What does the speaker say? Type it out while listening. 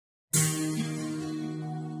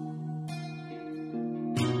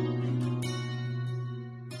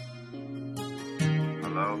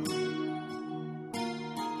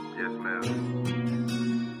I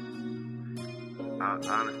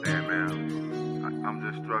understand, man. I'm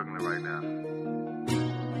just struggling right now.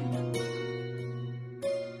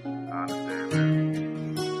 I understand,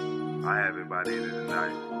 man. I have it by the end of the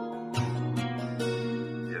night.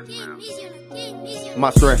 Yes, ma'am. My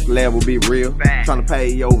stress level be real, tryna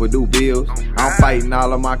pay overdue bills. I'm fighting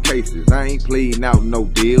all of my cases, I ain't pleading out no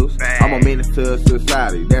deals. I'm a menace to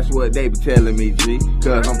society, that's what they be telling me, G.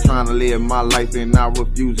 Cause I'm tryna live my life and I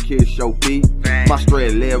refuse kids show feet. My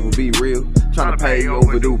stress level be real, tryna pay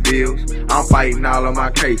overdue bills. I'm fighting all of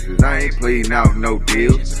my cases, I ain't pleading out no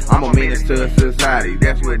deals. I'm a menace to society,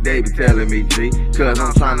 that's what they be telling me, G. Cause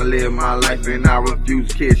I'm tryna live my life and I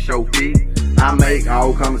refuse kids show feet. I make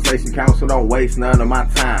all conversation count, so don't waste none of my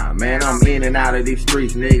time. Man, I'm in and out of these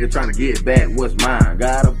streets, nigga, trying to get back what's mine.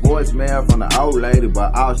 Got a voicemail from the old lady,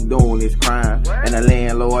 but all she doing is crying. And the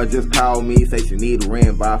landlord just called me, say she need a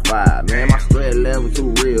rent by 5. Man, my stress level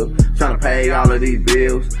too real, trying to pay all of these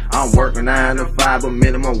bills. I'm working 9 to 5, but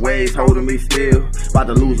minimum wage holding me still. About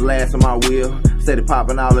to lose the last of my will, steady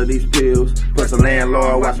popping all of these pills. Plus the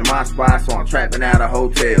landlord watching my spot, so I'm trapping out of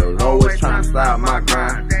hotels. Always trying to stop my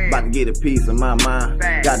grind, about to get a piece of my mind.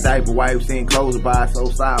 Got diaper wipes and clothes to buy, so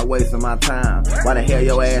side wasting my time. Why the hell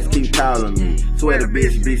your ass keep calling me? Swear the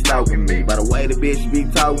bitch be stalking me. By the way the bitch be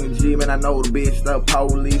talking, G, man, I know the bitch stuck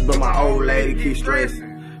police, but my old lady keep stressing.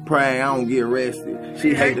 Pray I don't get arrested.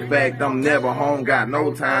 She hate the fact I'm never home, got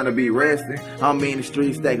no time to be resting. I'm in the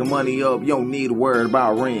streets stacking money up, you don't need to worry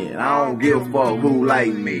about rent. I don't give a fuck who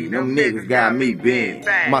like me, them niggas got me bent.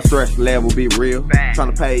 My stress level be real,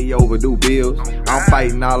 tryna pay overdue bills. I'm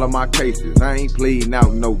fighting all of my cases, I ain't pleading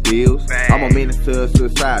out no deals. I'm a menace to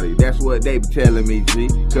society, that's what they be telling me, G.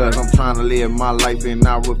 Cause I'm tryna live my life and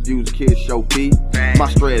I refuse kids show feet. My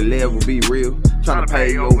stress level be real, tryna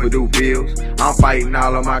pay overdue bills. I'm fighting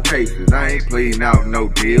all of my cases, I ain't pleading out no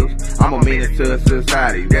deals. I'm a menace to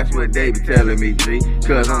society, that's what they be telling me, G.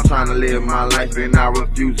 Cause I'm trying to live my life and I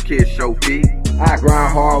refuse kids show feet. I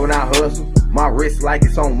grind hard when I hustle, my wrist like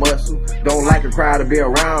it's on muscle. Don't like a crowd to be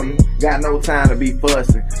around me, got no time to be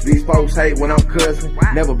fussing. These folks hate when I'm cussing,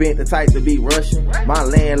 never been the type to be rushing. My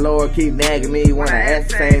landlord keep nagging me when I ask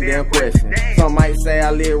the same damn question. Some might say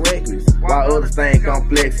I live reckless, while others think I'm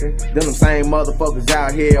flexing. Then them same motherfuckers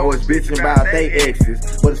out here always bitching about they exes.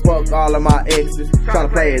 But it's fuck all of my exes,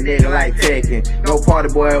 tryna play a nigga like Tekken. No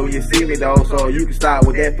party boy when you see me though, so you can start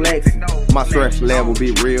with that flexing. My stress level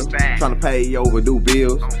be real, tryna pay overdue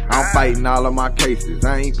bills. I'm fighting all of my cases,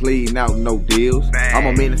 I ain't pleading out no deals. I'm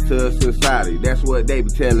a menace to society, that's what they be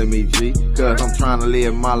telling me, G. Cause I'm trying to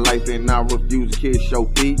live my life and I refuse kids show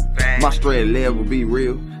feet. My stress level be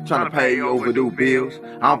real, tryna pay overdue bills.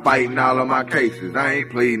 I'm fighting all of my cases, I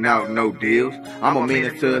ain't pleading out no deals. I'm a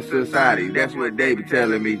menace to society, that's what they be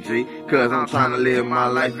telling me, G. Cause I'm trying to live my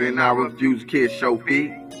life and I refuse kids show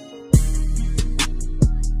feet.